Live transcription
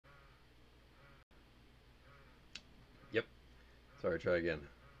Sorry, try again.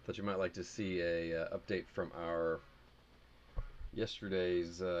 Thought you might like to see a update from our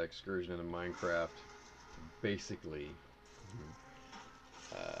yesterday's excursion into Minecraft. Basically,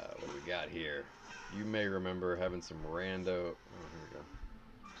 what do we got here? You may remember having some rando. Oh, here we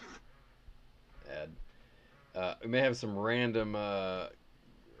go. Add. We may have some random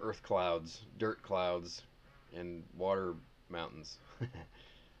earth clouds, dirt clouds, and water mountains.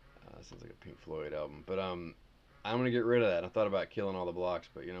 Sounds like a Pink Floyd album. But I'm gonna get rid of that. I thought about killing all the blocks,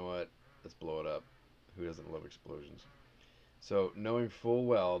 but you know what? Let's blow it up. Who doesn't love explosions? So knowing full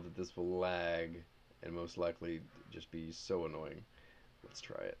well that this will lag and most likely just be so annoying, let's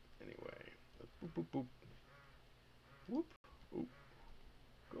try it anyway. Boop boop boop. Whoop. Oop.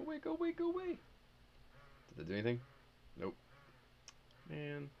 Go away, go away, go away. Did that do anything? Nope.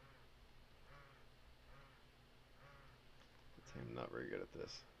 Man. I'm not very good at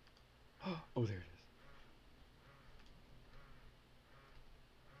this. Oh, there it is.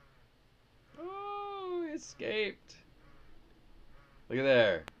 Oh, he escaped. Look at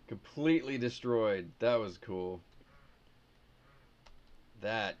there. Completely destroyed. That was cool.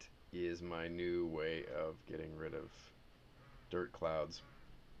 That is my new way of getting rid of dirt clouds.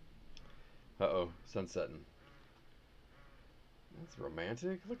 Uh-oh, sun's setting. That's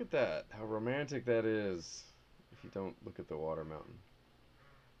romantic. Look at that. How romantic that is. If you don't look at the water mountain.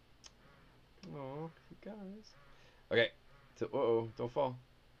 Oh, you guys. Okay. So, uh-oh, don't fall.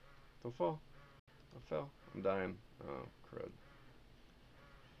 Don't fall. I fell. I'm dying. Oh, crud.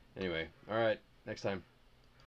 Anyway, alright. Next time.